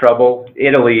real trouble.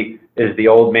 Italy is the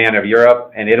old man of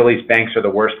Europe, and Italy's banks are the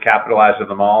worst capitalized of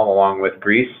them all, along with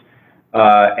Greece.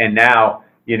 And now,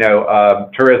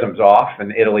 tourism's off,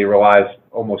 and Italy relies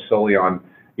almost solely on,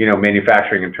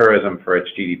 manufacturing and tourism for its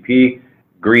GDP.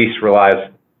 Greece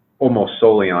relies almost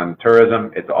solely on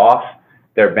tourism. It's off.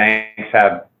 Their banks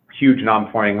have huge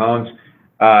non-performing loans.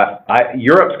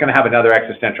 Europe's going to have another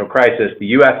existential crisis. The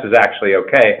U.S. is actually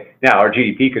okay. Now, our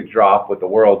GDP could drop with the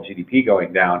world GDP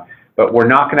going down, but we're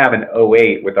not going to have an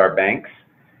 08 with our banks.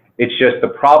 It's just the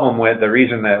problem with the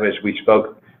reason that, as we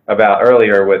spoke about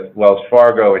earlier with Wells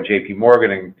Fargo and JP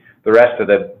Morgan and the rest of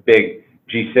the big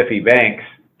G-SIFI banks,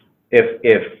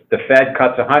 if the Fed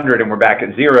cuts 100 and we're back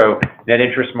at zero, net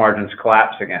interest margins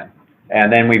collapse again.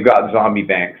 And then we've got zombie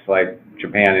banks like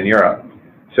Japan and Europe.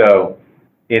 So,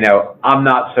 I'm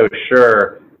not so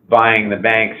sure buying the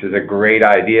banks is a great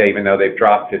idea, even though they've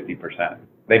dropped 50%.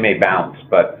 They may bounce,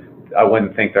 but I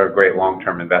wouldn't think they're great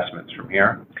long-term investments from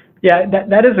here. Yeah,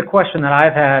 that is a question that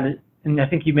I've had, and I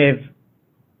think you may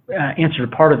have answered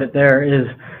a part of it there, is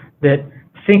that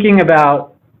thinking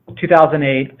about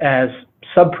 2008 as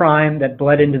subprime that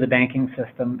bled into the banking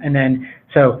system, and then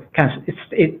so kind of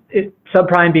it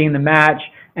subprime being the match,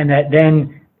 and that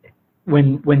then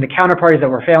when the counterparties that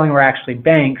were failing were actually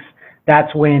banks,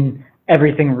 that's when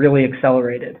everything really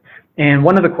accelerated. And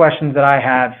one of the questions that I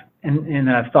have, and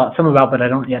that I've thought some about, but I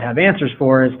don't yet have answers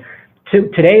for, is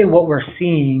today what we're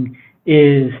seeing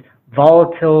is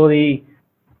volatility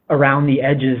around the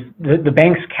edges, the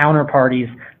bank's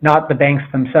counterparties, not the banks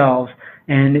themselves.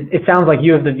 And it sounds like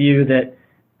you have the view that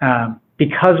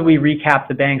because we recap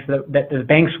the banks, that the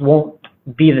banks won't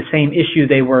be the same issue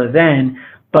they were then.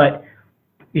 But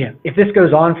if this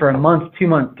goes on for a month, 2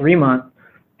 months, 3 months,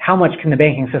 how much can the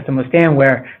banking system withstand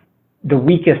where the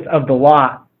weakest of the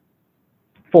lot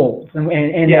folds and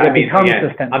it becomes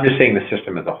systemic? I'm just saying the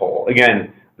system as a whole.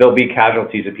 Again, there'll be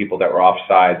casualties of people that were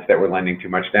offsides that were lending too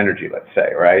much to energy, let's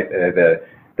say, right?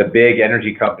 The big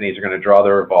energy companies are going to draw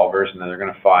their revolvers, and then they're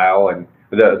going to file, and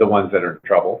the ones that are in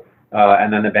trouble.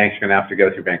 And then the banks are going to have to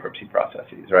go through bankruptcy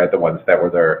processes, right? The ones that were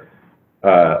their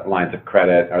lines of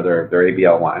credit or their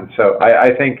ABL lines. So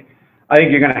I think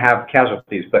you're going to have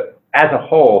casualties, but as a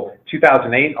whole,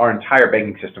 2008, our entire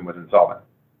banking system was insolvent.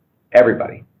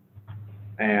 Everybody.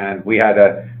 And we had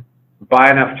to buy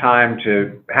enough time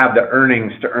to have the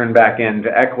earnings to earn back into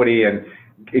equity and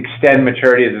extend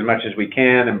maturities as much as we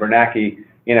can. And Bernanke,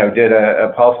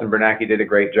 Paulson Bernanke did a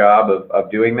great job of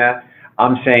doing that.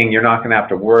 I'm saying you're not going to have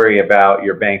to worry about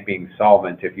your bank being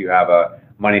solvent if you have a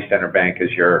money center bank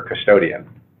as your custodian.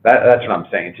 That's what I'm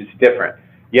saying. It's just different.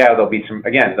 there'll be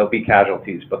there'll be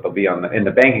casualties, but they'll be in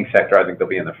the banking sector. I think they'll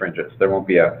be in the fringes. There won't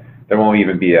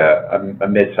even be a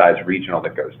mid-sized regional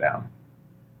that goes down.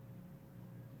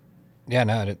 Yeah,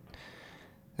 no,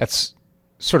 that's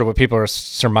sort of what people are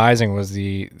surmising was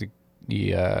the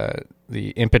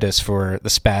impetus for the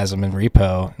spasm in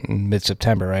repo in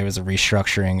mid-September, right? It was a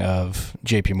restructuring of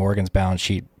JP Morgan's balance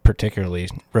sheet, particularly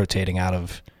rotating out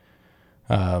of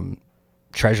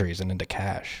treasuries and into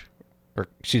cash, out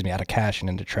of cash and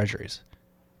into treasuries.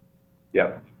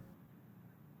 Yep.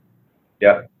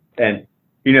 And,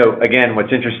 again,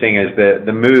 what's interesting is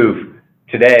the move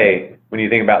today, when you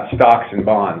think about stocks and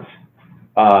bonds,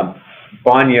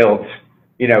 bond yields,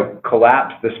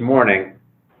 collapsed this morning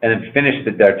and then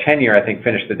their 10-year, I think,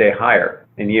 finished the day higher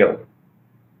in yield.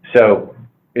 So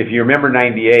if you remember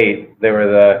 98, they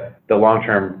were the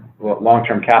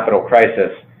long-term capital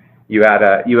crisis. You had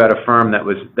a firm that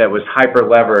was hyper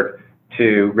levered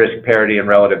to risk parity and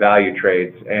relative value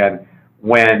trades. And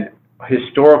when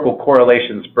historical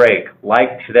correlations break,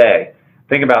 like today,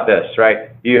 think about this, right?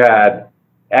 You had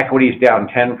equities down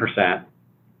 10%.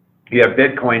 You have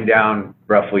Bitcoin down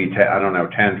roughly 10,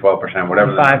 12%,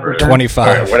 whatever the number is.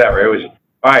 25. Whatever. It was,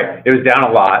 all right, it was down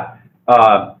a lot.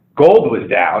 Gold was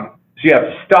down. So you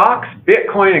have stocks,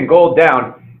 Bitcoin, and gold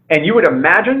down. And you would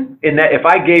imagine if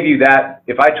I gave you that,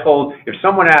 if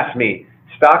someone asked me,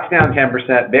 stocks down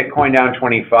 10%, Bitcoin down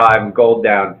 25, and gold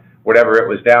down, whatever it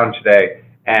was down today,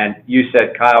 and you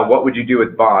said, Kyle, what would you do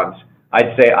with bonds?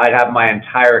 I'd say I'd have my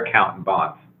entire account in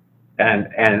bonds, and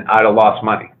I'd have lost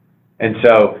money. And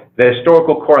so the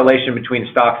historical correlation between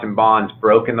stocks and bonds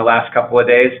broke in the last couple of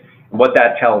days. And what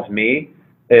that tells me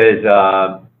is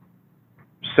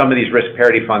some of these risk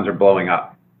parity funds are blowing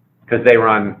up because they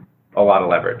run a lot of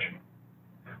leverage.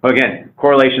 Well, again,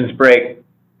 correlations break.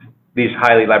 These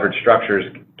highly leveraged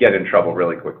structures get in trouble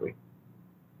really quickly.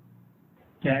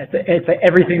 Yeah,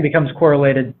 everything becomes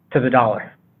correlated to the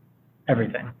dollar.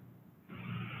 Everything.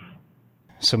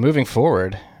 So moving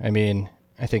forward, I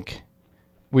think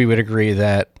we would agree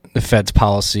that the Fed's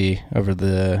policy over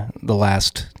the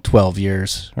last 12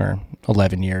 years or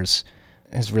 11 years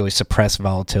has really suppressed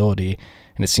volatility,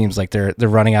 and it seems like they're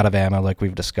running out of ammo, like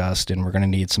we've discussed, and we're going to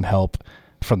need some help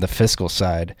from the fiscal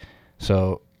side.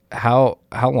 So how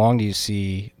long do you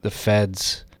see the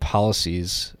Fed's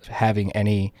policies having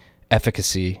any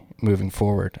efficacy moving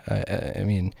forward?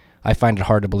 I find it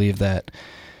hard to believe that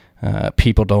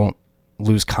people don't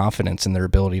lose confidence in their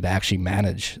ability to actually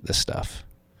manage this stuff.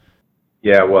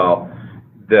 Yeah, well,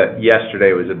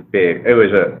 yesterday was an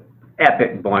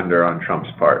epic blunder on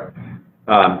Trump's part.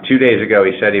 2 days ago,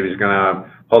 he said he was going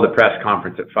to hold a press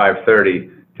conference at 5:30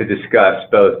 to discuss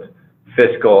both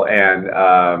fiscal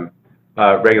and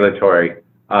regulatory,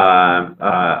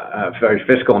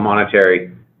 fiscal and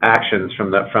monetary actions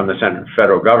from the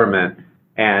federal government,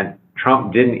 and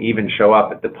Trump didn't even show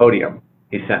up at the podium.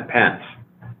 He sent Pence.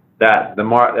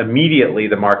 Immediately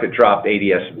the market dropped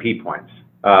 80 S&P points.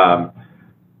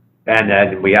 And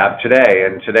then we have today,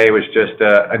 and today was just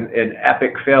an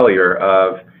epic failure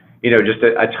of, just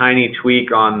a tiny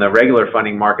tweak on the regular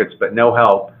funding markets, but no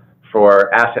help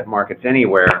for asset markets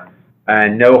anywhere,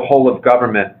 and no whole of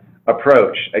government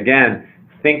approach. Again,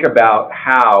 think about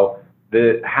how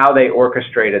they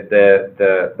orchestrated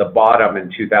the bottom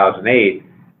in 2008,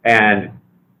 and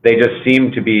they just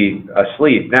seem to be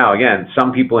asleep. Now, again,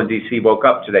 some people in DC woke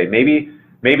up today. Maybe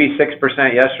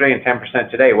 6% yesterday and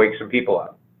 10% today wake some people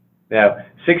up. 16%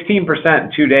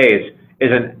 in 2 days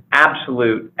is an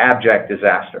absolute abject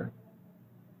disaster.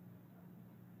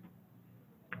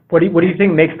 What do you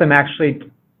think makes them actually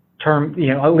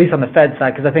at least on the Fed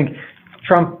side? Because I think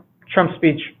Trump's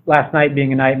speech last night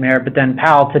being a nightmare, but then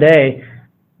Powell today,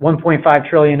 1.5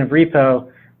 trillion of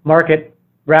repo, market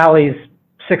rallies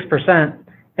 6%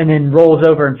 and then rolls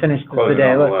over and finishes the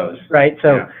day, right?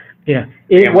 So,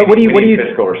 what do you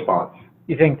fiscal response?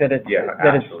 You think that it's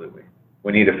absolutely.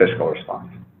 We need a fiscal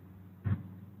response.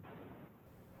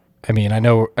 I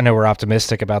know we're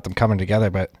optimistic about them coming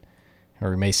together,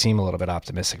 or we may seem a little bit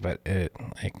optimistic, but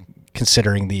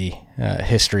considering the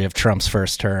history of Trump's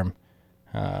first term,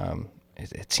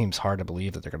 it seems hard to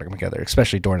believe that they're going to come together,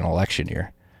 especially during an election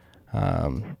year.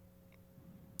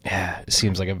 It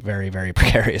seems like a very, very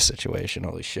precarious situation.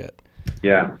 Holy shit.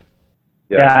 Yeah,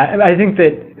 I think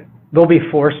that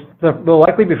they'll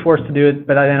likely be forced to do it,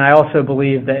 but then I also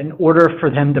believe that in order for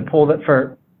them to pull that,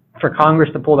 for Congress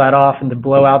to pull that off and to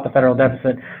blow out the federal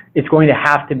deficit, it's going to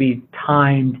have to be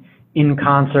timed in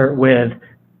concert with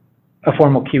a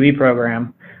formal QE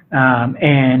program.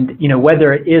 And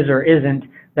whether it is or isn't,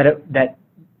 that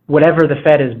whatever the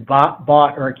Fed has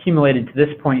bought or accumulated to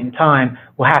this point in time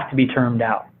will have to be termed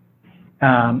out.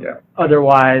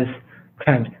 Otherwise,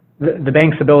 kind of the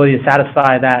bank's ability to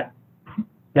satisfy that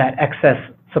excess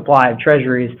supply of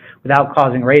treasuries without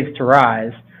causing rates to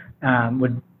rise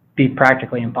would be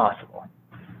practically impossible.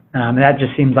 And that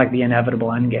just seems like the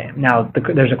inevitable end game. Now,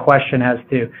 there's a question as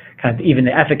to kind of even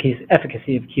the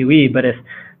efficacy of QE, but if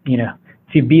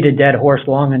you beat a dead horse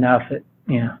long enough,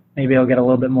 maybe it'll get a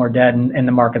little bit more dead and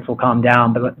the markets will calm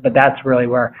down. But that's really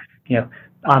where,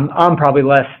 I'm probably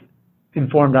less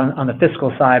informed on the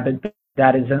fiscal side, but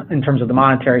that is in terms of the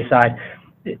monetary side.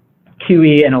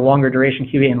 QE and a longer duration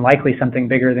QE and likely something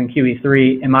bigger than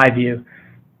QE3, in my view,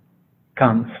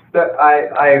 comes.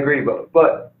 I agree,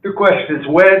 but the question is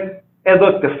when, and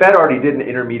look, the Fed already did an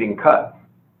intermediate cut,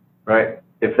 right?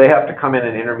 If they have to come in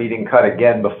an intermediate cut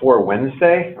again before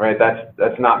Wednesday, right,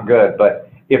 that's not good. But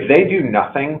if they do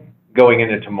nothing going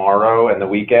into tomorrow and the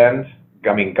weekend,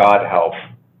 I mean, God help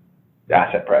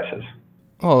asset prices.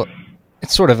 Well,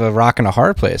 it's sort of a rock and a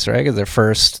hard place, right? Because their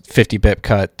first 50 bip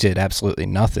cut did absolutely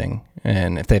nothing.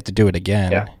 And if they have to do it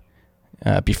again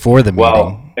before the meeting.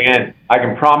 Well, again, I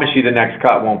can promise you the next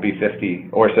cut won't be 50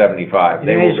 or 75.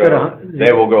 They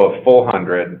will go a full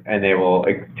 100, and they will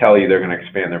tell you they're going to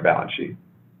expand their balance sheet.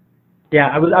 Yeah,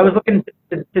 I was looking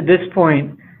to this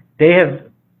point. They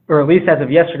have, or at least as of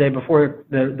yesterday, before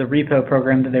the repo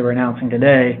program that they were announcing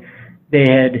today, they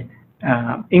had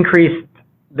increased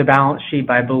the balance sheet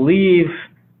by, I believe,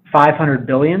 $500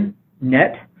 billion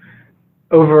net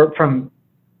over from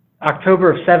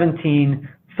October of 17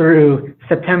 through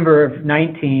September of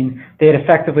 19. They had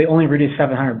effectively only reduced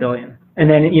 $700 billion, and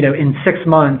then in 6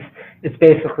 months, it's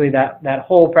basically that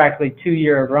whole practically 2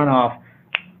 year of runoff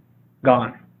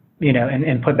gone.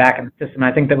 And put back in the system.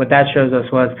 I think that what that shows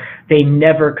us was they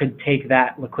never could take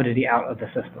that liquidity out of the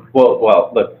system.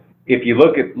 Well, look, if you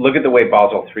look at the way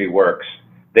Basel III works,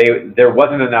 there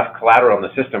wasn't enough collateral in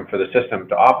the system for the system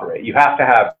to operate. You have to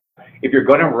have, if you're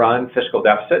going to run fiscal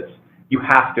deficits, you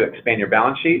have to expand your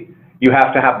balance sheet. You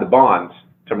have to have the bonds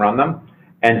to run them,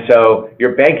 and so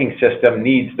your banking system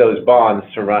needs those bonds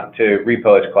to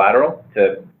repo as collateral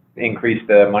to increase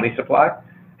the money supply.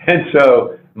 And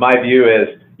so my view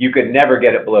is, you could never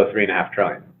get it below $3.5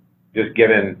 trillion, just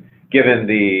given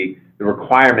the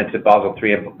requirements that Basel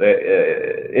III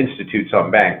institutes on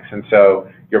banks. And so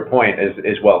your point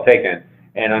is well taken.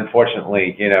 And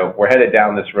unfortunately, we're headed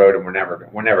down this road, and we're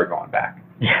never going back.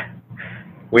 Yeah,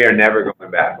 we are never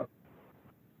going back.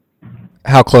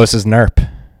 How close is NERP?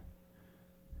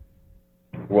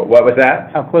 What was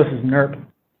that? How close is NERP?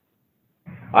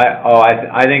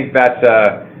 I think that's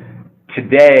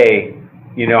today.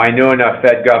 I know enough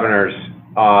Fed governors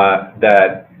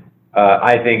that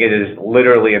I think it is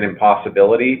literally an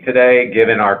impossibility today,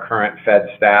 given our current Fed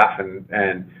staff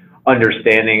and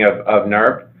understanding of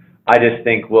NERP. I just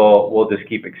think we'll just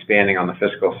keep expanding on the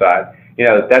fiscal side.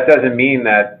 That doesn't mean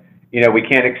that we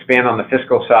can't expand on the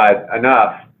fiscal side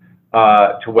enough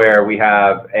to where we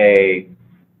have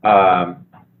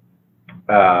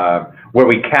where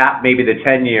we cap maybe the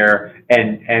 10-year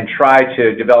and try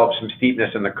to develop some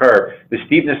steepness in the curve. The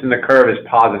steepness in the curve is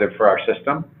positive for our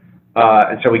system,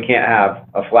 and so we can't have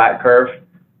a flat curve.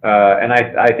 And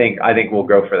I think we'll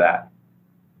go for that.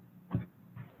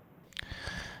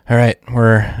 All right,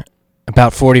 we're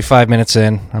about 45 minutes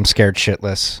in. I'm scared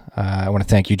shitless. I want to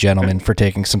thank you, gentlemen, for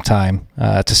taking some time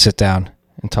to sit down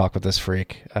and talk with this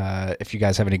freak. If you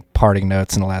guys have any parting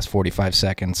notes in the last 45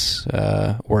 seconds,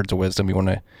 words of wisdom you want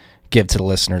to give to the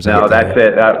listeners. No, that's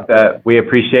it. That we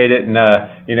appreciate it, and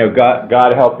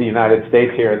God help the United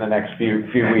States here in the next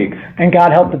few weeks. And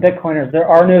God help the Bitcoiners. There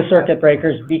are no circuit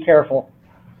breakers. Be careful.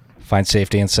 Find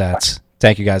safety in Sats.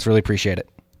 Thank you guys. Really appreciate it.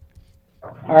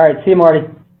 All right. See you, Marty.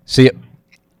 See you.